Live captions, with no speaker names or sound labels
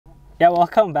Yeah,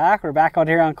 welcome back. We're back out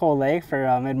here on Cold Lake for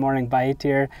a mid-morning bite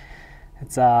here.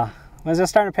 It's just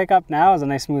starting to pick up now. It was a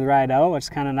nice smooth ride out, which is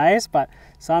kind of nice, but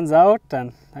sun's out,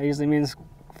 and that usually means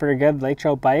for a good lake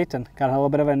trout bite, and got a little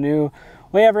bit of a new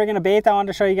way of rigging a bait I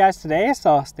wanted to show you guys today,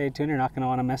 so stay tuned. You're not going to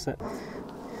want to miss it.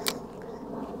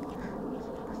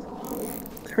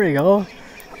 There we go.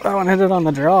 That one hit it on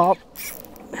the drop.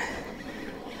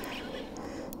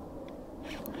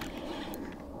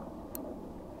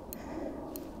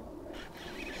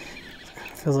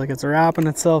 Feels like it's wrapping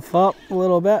itself up a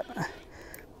little bit.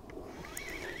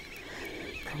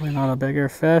 Probably not a bigger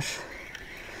fish.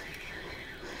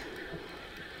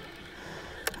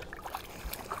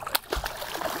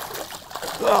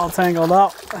 All tangled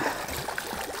up.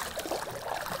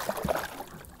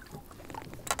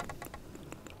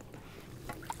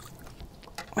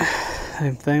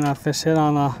 Same thing, that fish hit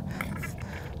on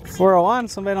the 401,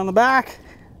 somebody on the back.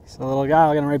 So the little guy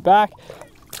will get him right back.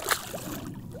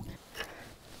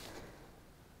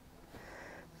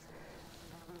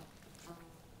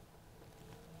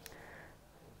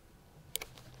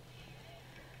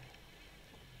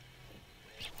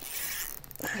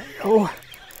 There you go.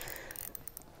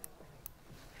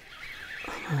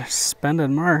 Another suspended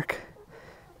mark.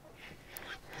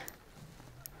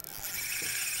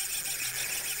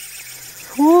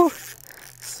 Woo!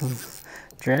 Some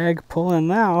drag pulling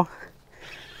now.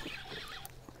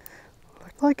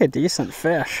 Looked like a decent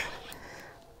fish.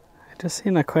 I just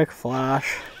seen a quick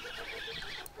flash.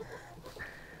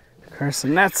 Of course, the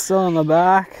net's still in the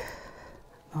back.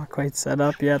 Not quite set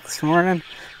up yet this morning.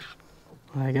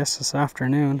 Well, I guess this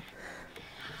afternoon.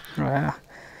 Oh yeah.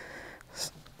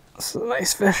 This is a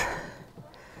nice fish.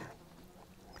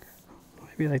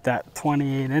 Maybe like that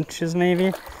 28 inches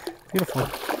maybe. Beautiful.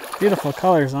 Beautiful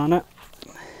colors on it.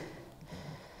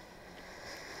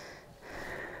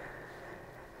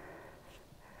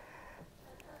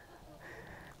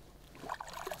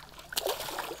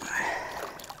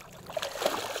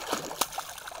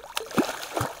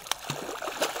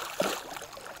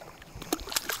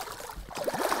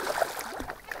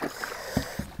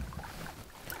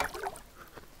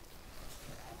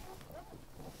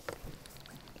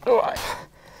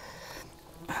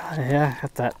 Oh, yeah,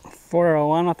 got that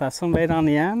 401 with that Swimbait on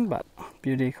the end, but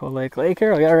beauty Cold Lake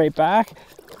Laker. I'll get it right back.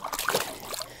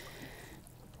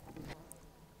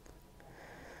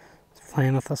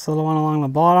 Playing with this little one along the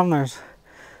bottom. There's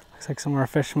looks like some more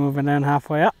fish moving in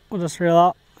halfway up. We'll just reel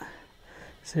up,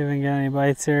 see if we can get any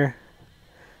bites here.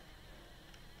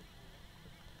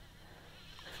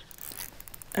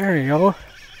 There we go.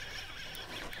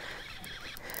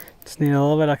 Just need a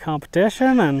little bit of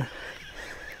competition, and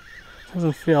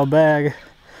doesn't feel big.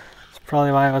 That's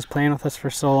probably why I was playing with this for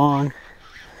so long.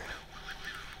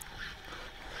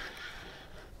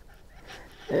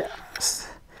 Yes.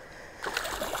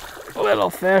 Little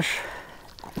fish.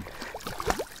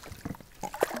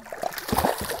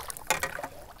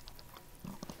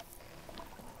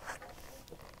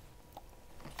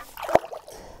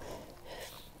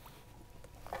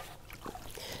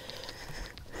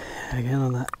 Again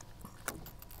on that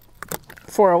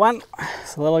 401.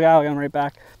 So the little guy will get him right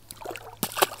back.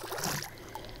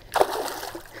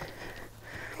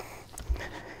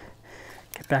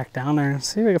 Get back down there and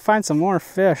see if we can find some more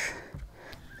fish.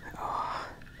 Oh.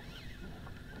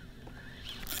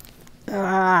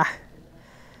 Ah.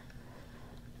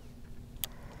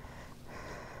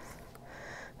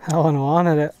 That one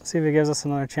wanted it. See if it gives us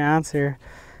another chance here.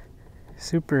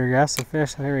 Super aggressive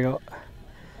fish. There we go.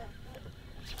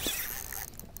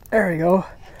 There we go.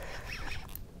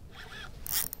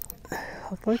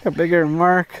 Looked like a bigger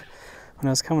mark when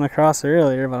I was coming across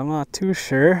earlier, but I'm not too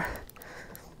sure.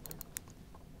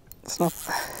 It's not.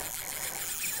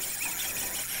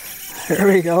 There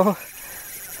we go.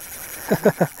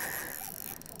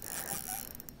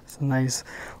 It's a nice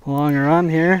long run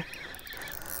here.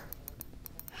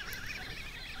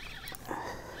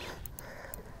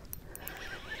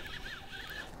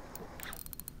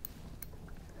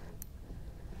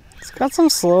 It's got some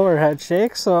slower head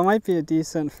shakes, so it might be a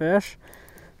decent fish.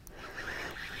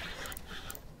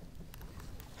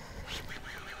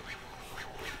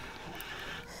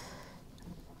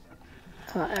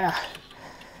 Yeah,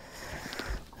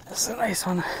 that's a nice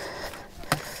one.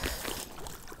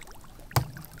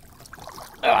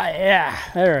 Oh yeah,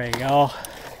 there we go.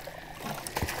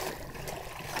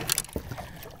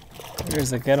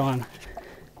 There's a good one.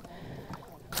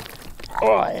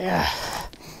 Oh yeah,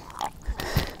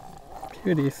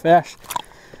 beauty fish.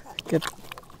 Get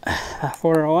that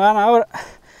 401 out.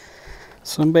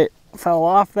 Swimbait fell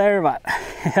off there, but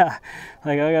yeah,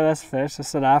 like look at this fish,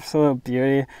 just an absolute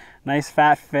beauty. Nice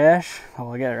fat fish.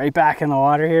 We'll get it right back in the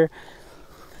water here.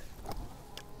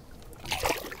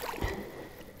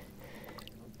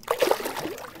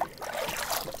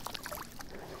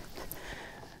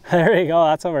 There we go,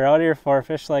 that's what we're out here for,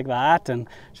 fish like that, and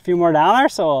there's a few more down there,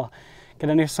 so we'll get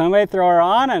a new swim bait, throw her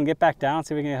on, and get back down,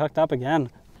 see if we can get hooked up again.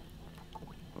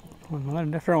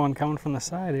 Another different one coming from the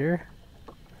side here.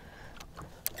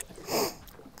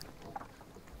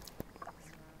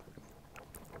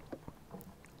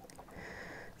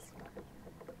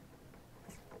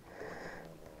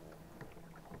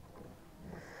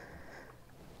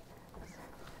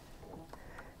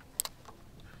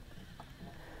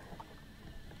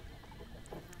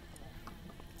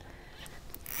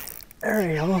 There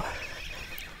we go.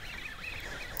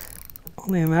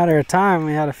 Only a matter of time.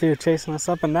 We had a few chasing us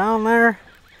up and down there.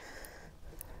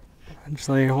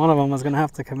 Eventually one of them was going to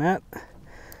have to commit.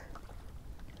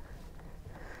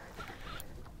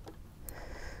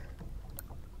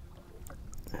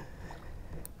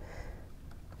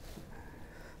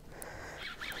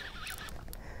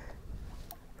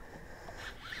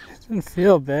 Didn't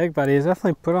feel big, but he's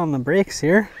definitely put on the brakes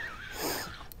here.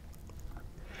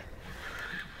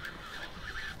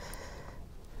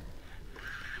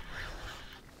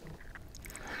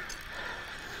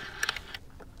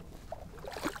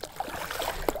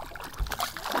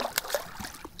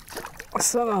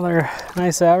 That's another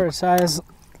nice average size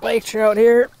lake trout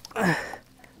here.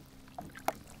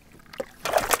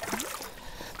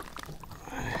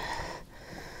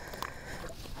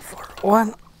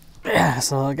 One. Yeah,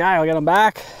 so the guy will get him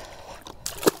back.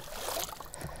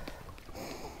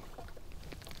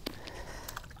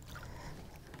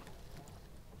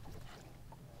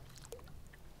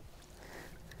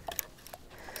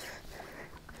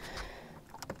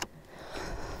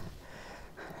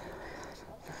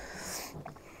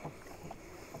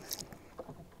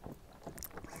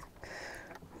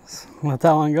 Let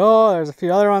that one go. There's a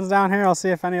few other ones down here. I'll see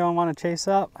if anyone want to chase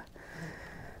up.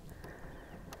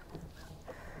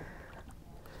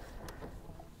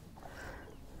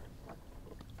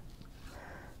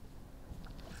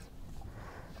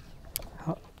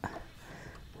 Oh.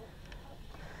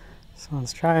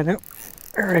 Someone's trying it.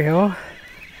 There we go.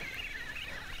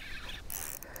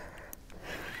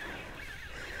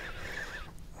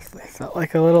 They felt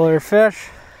like a littler fish.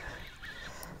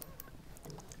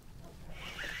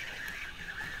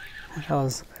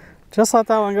 Just let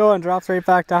that one go and drops right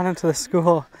back down into the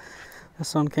school.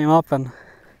 This one came up and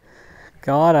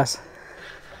got us.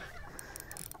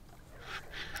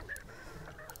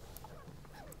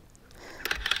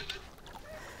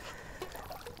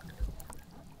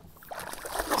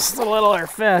 Just a littler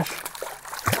fish.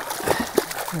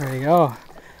 There you go.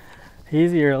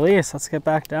 Easy release. Let's get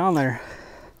back down there.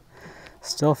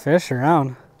 Still fish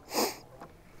around.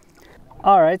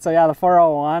 All right, so yeah, the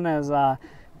 401 is a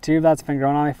tube that's been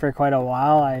growing on me for quite a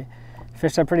while. I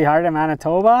fished it pretty hard in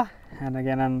Manitoba, and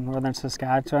again in northern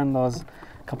Saskatchewan. Those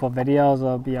couple of videos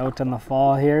will be out in the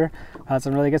fall here. I had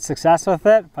some really good success with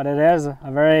it, but it is a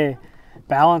very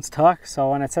balanced hook, so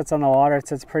when it sits on the water, it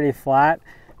sits pretty flat.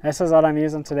 This is what I'm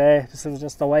using today. This is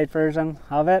just the white version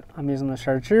of it. I'm using the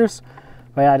chartreuse.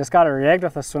 But yeah, I just got it rigged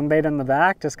with a swim bait in the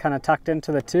back, just kind of tucked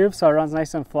into the tube so it runs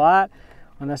nice and flat.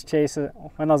 When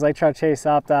those lake trout chase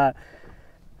up, that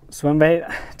swim bait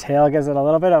tail gives it a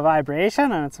little bit of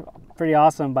vibration, and it's a pretty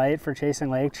awesome bite for chasing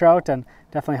lake trout and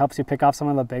definitely helps you pick off some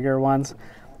of the bigger ones.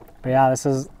 But yeah, this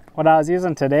is what I was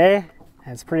using today.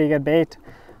 It's pretty good bait.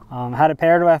 Had it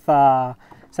paired with a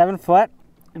 7-foot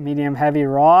medium heavy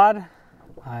rod.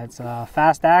 It's a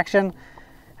fast action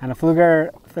and a Fluger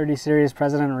 30 series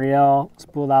President reel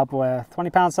spooled up with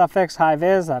 20-pound suffix high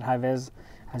vis. That high vis,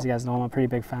 as you guys know, I'm a pretty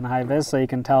big fan of high vis, so you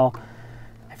can tell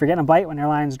if you're getting a bite when your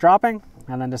line's dropping,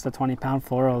 and then just a 20-pound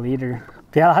fluoro leader.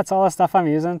 But yeah, that's all the stuff I'm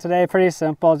using today. Pretty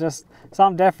simple, just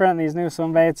something different. These new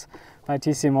swim baits by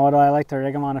TC Moto, I like to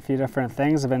rig them on a few different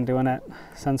things. I've been doing it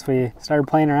since we started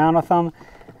playing around with them.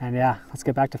 And yeah, let's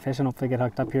get back to fishing, hopefully get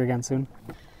hooked up here again soon.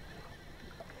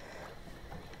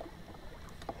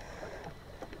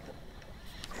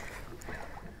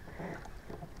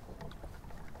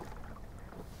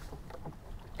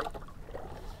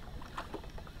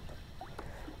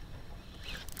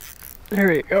 There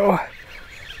we go.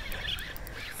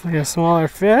 Hopefully a smaller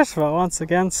fish, but once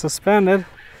again suspended.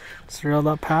 Just reeled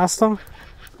up past them.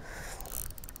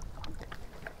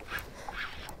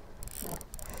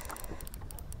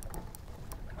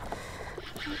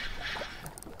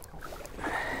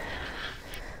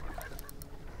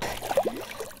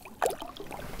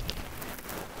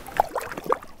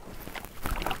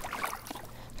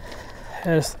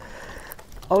 There's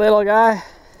a little guy.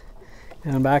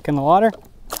 Get him back in the water.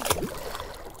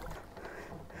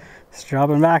 Just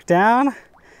dropping back down.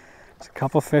 There's a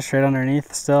couple fish right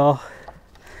underneath still.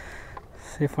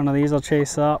 See if one of these will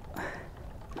chase up.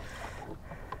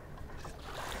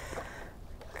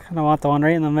 Kind of want the one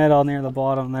right in the middle near the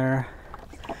bottom there.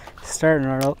 Starting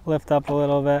to lift up a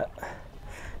little bit.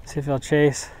 See if he'll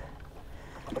chase.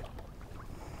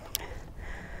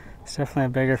 It's definitely a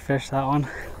bigger fish, that one.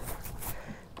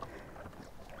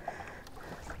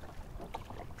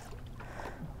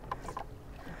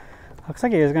 Looks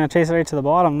like he was going to chase it right to the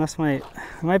bottom. We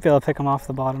might be able to pick him off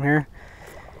the bottom here.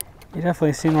 You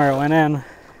definitely seen where it went in.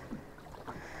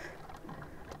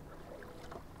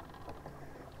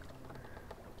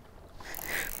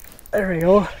 There we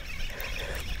go.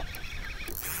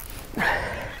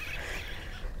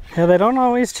 Yeah, they don't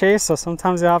always chase, so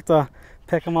sometimes you have to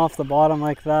pick them off the bottom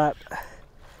like that.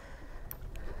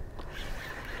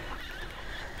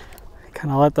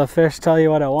 Kind of let the fish tell you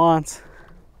what it wants.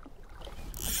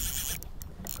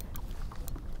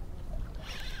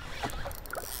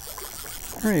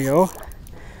 There you go.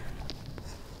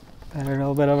 Better, a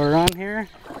little bit of a run here.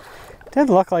 Did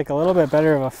look like a little bit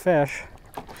better of a fish.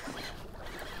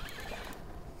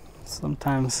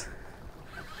 Sometimes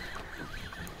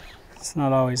it's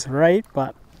not always right,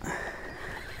 but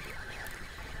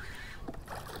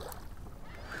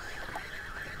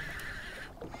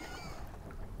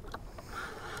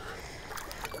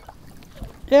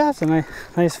yeah, it's a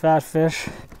nice fat fish.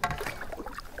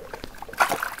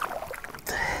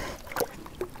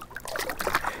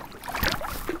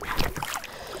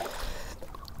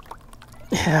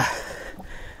 Yeah,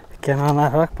 getting on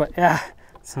that hook, but yeah,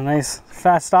 it's a nice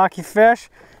fat stocky fish.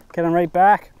 Get him right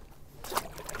back.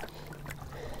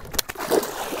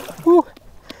 Woo.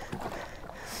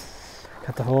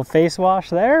 Got the whole face wash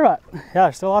there, but yeah,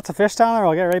 there's still lots of fish down there.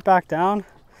 I'll get right back down.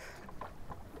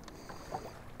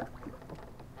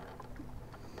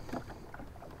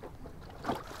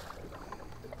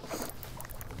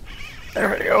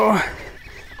 There we go.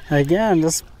 Again,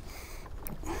 just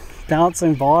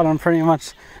bouncing bottom, pretty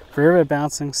much vervet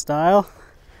bouncing style.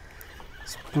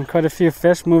 There's been quite a few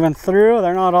fish moving through.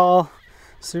 They're not all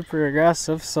super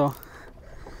aggressive, so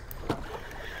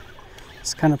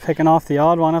just kind of picking off the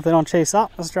odd one. If they don't chase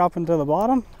up, let's drop into the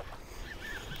bottom.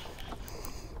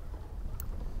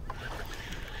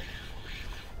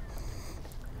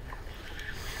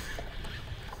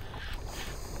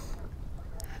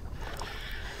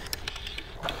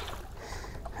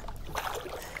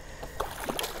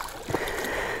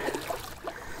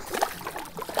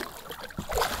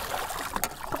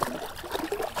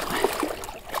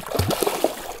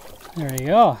 There you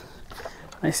go.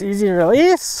 Nice easy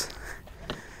release.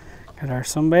 Got our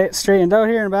Swimbait straightened out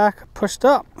here and back pushed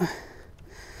up.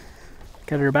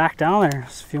 Get her back down there.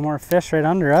 There's a few more fish right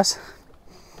under us.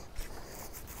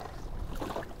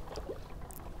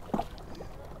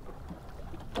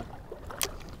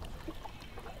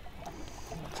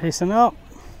 Chasing up.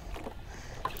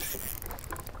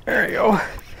 There you go.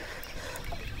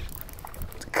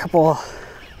 A couple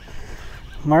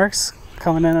marks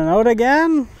coming in and out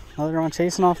again. Another one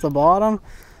chasing off the bottom.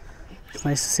 It's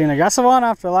nice to see an aggressive one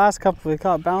after the last couple we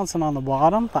caught bouncing on the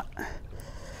bottom, but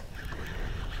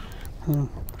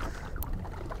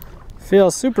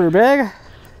feels super big.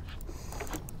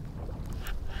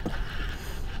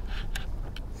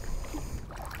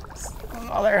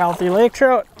 Another healthy lake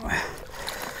trout.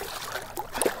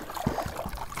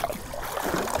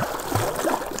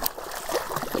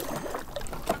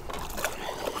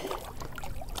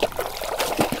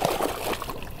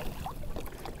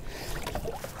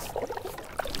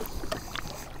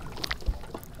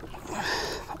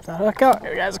 That hook out.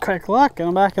 Here, guys, a quick look. Get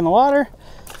them back in the water.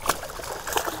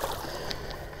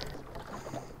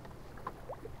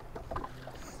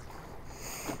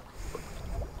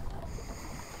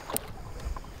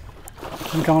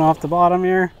 I'm coming off the bottom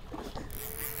here.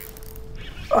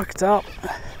 Hooked up.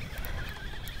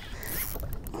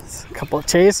 There's a couple of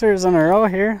chasers in a row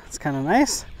here. It's kind of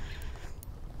nice.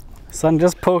 Sun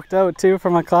just poked out too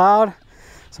from a cloud.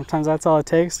 Sometimes that's all it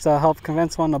takes to help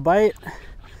convince one to bite.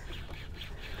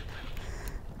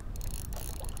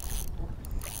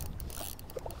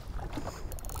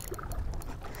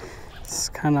 It's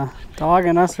kind of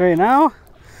dogging us right now.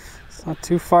 It's not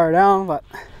too far down, but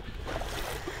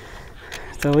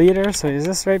the leader, so he's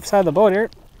just right beside the boat here.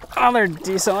 Another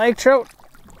decent lake trout.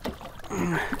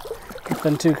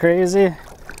 Nothing too crazy.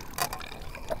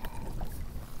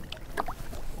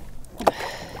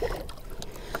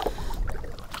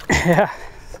 Yeah,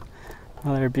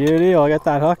 another beauty. I'll get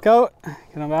that hook out, get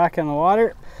him back in the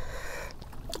water.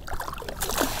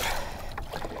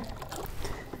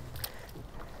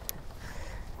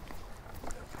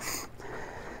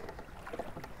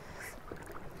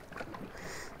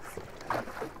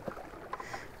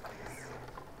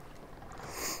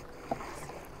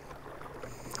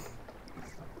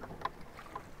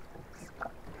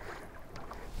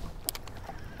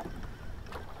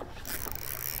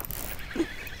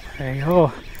 There you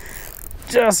go.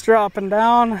 Just dropping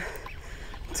down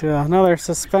to another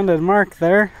suspended mark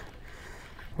there.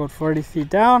 About 40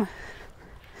 feet down.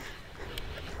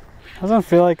 Doesn't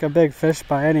feel like a big fish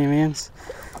by any means.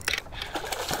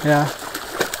 Yeah,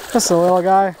 just a little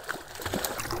guy.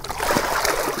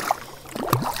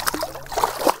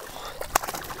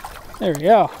 There we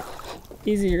go.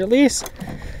 Easy release.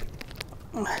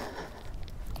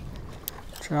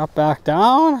 Drop back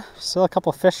down. Still a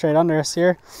couple fish right under us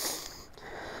here.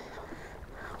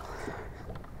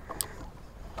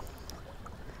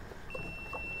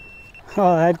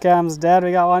 Oh, the head cam's dead.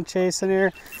 We got one chasing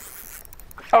here.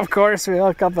 Of course, we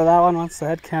hook up with that one once the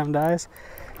head cam dies.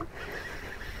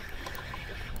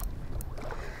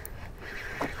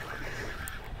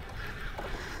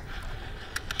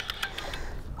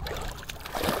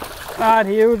 Not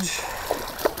huge.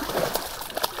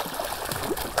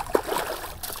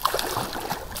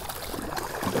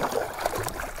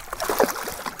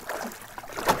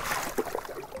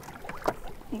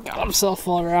 Got himself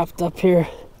all wrapped up here.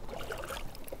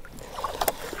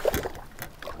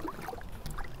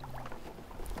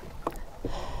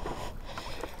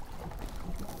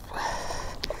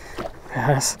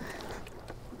 Yes.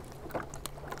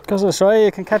 Goes to show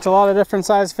you can catch a lot of different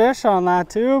size fish on that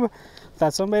tube. With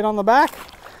that Swimbait on the back.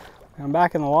 I'm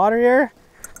back in the water here.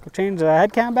 Go change the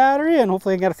head cam battery and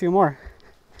hopefully get a few more.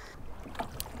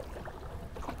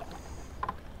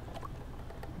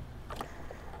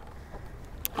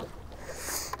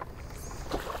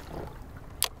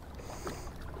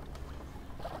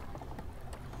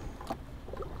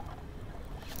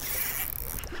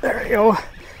 There we go.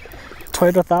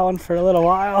 Toyed with that one for a little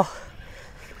while.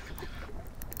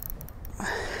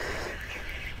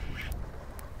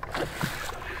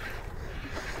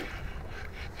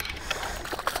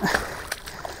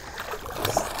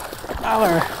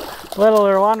 Another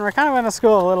littler one. We're kind of in a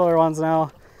school of littler ones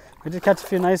now. We did catch a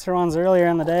few nicer ones earlier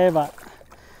in the day, but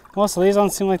most of these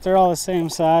ones seem like they're all the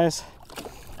same size.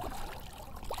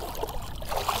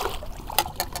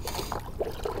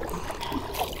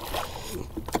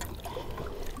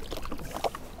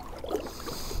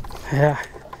 Yeah.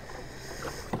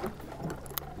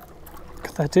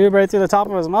 Got that tube right through the top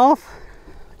of his mouth.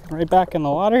 Right back in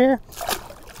the water here.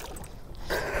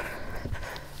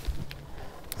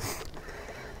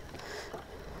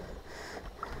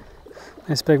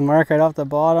 Nice big mark right off the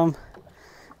bottom.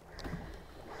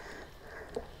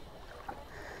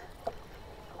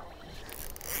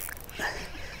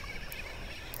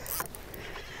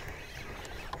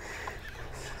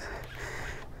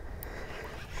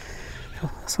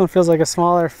 This one feels like a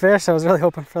smaller fish. I was really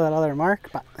hoping for that other mark,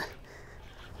 but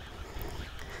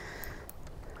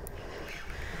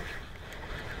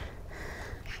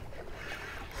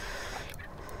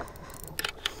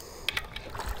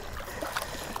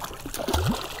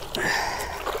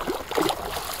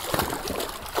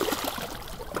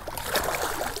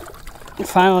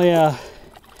finally a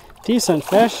decent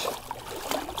fish.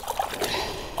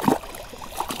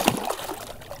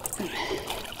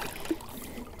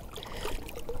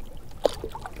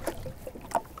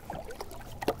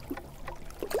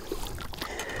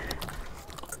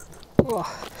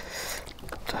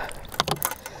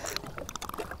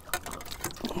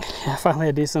 Yeah, finally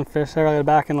a decent fish there. I'll get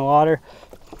back in the water.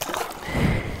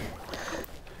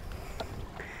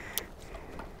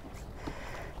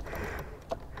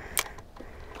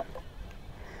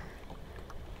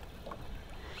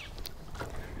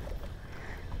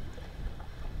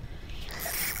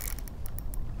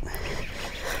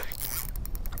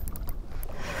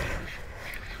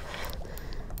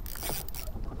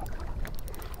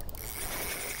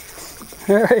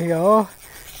 There you go.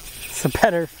 It's a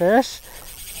better fish.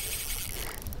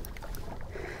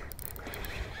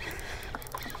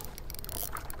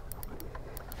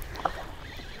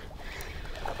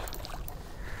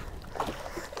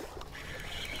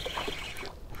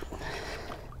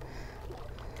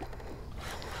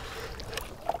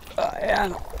 Oh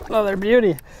yeah, another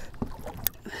beauty.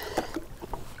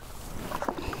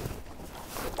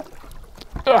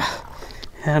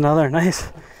 Another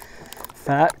nice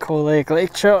fat Cold Lake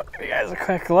trout. Give you guys a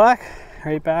quick look.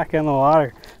 Right back in the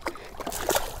water.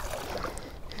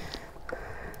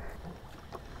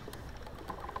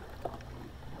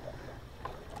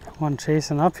 One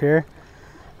chasing up here.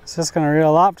 It's just gonna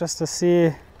reel up just to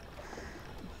see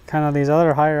kind of these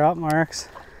other higher up marks.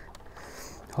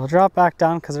 I'll drop back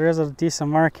down because there is a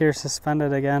decent mark here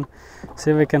suspended again.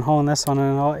 See if we can hone this one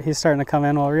in. Oh, he's starting to come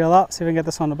in. We'll reel up, see if we can get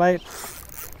this one to bite.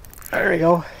 There we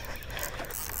go.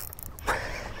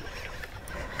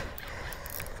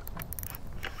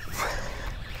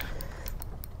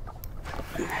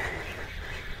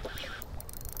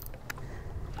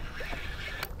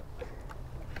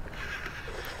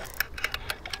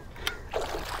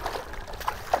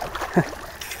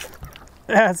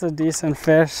 That's a decent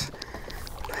fish.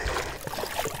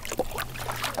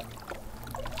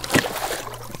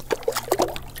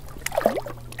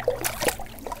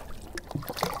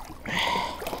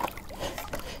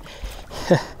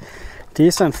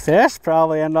 Decent fish,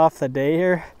 probably end off the day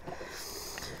here.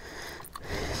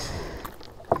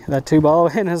 That tube all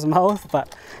the way in his mouth,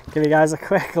 but give you guys a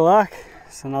quick look.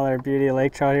 It's another beauty of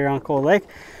lake trout here on Cold Lake.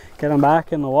 Get them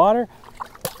back in the water.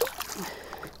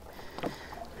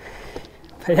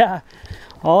 But yeah,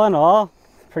 all in all,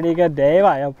 pretty good day.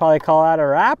 I'll probably call that a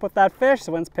wrap with that fish.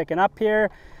 The wind's picking up here.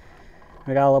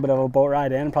 We got a little bit of a boat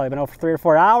ride in, probably been out for 3 or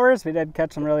 4 hours. We did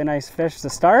catch some really nice fish to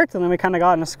start, and then we kind of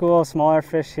got in a school of smaller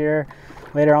fish here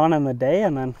later on in the day,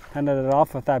 and then ended it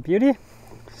off with that beauty.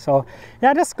 So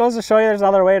yeah, it just goes to show you there's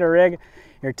another way to rig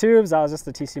your tubes. That was just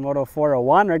the TC Moto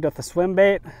 401 rigged with the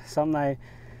Swimbait. Something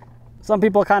some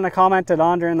people kind of commented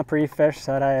on during the pre-fish,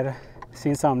 said I had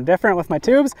seen something different with my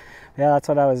tubes. Yeah, that's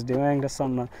what I was doing, just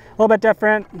something a little bit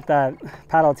different. That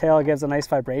paddle tail gives a nice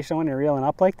vibration when you're reeling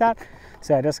up like that.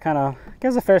 So yeah, just kind of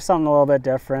gives the fish something a little bit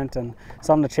different and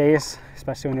something to chase,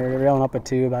 especially when you're reeling up a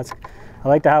tube. I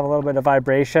like to have a little bit of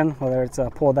vibration, whether it's a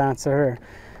pole dancer or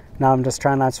now I'm just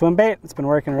trying that Swimbait. It's been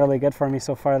working really good for me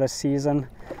so far this season.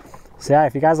 So yeah,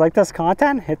 if you guys like this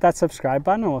content, hit that subscribe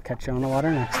button and we'll catch you on the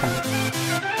water next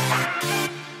time.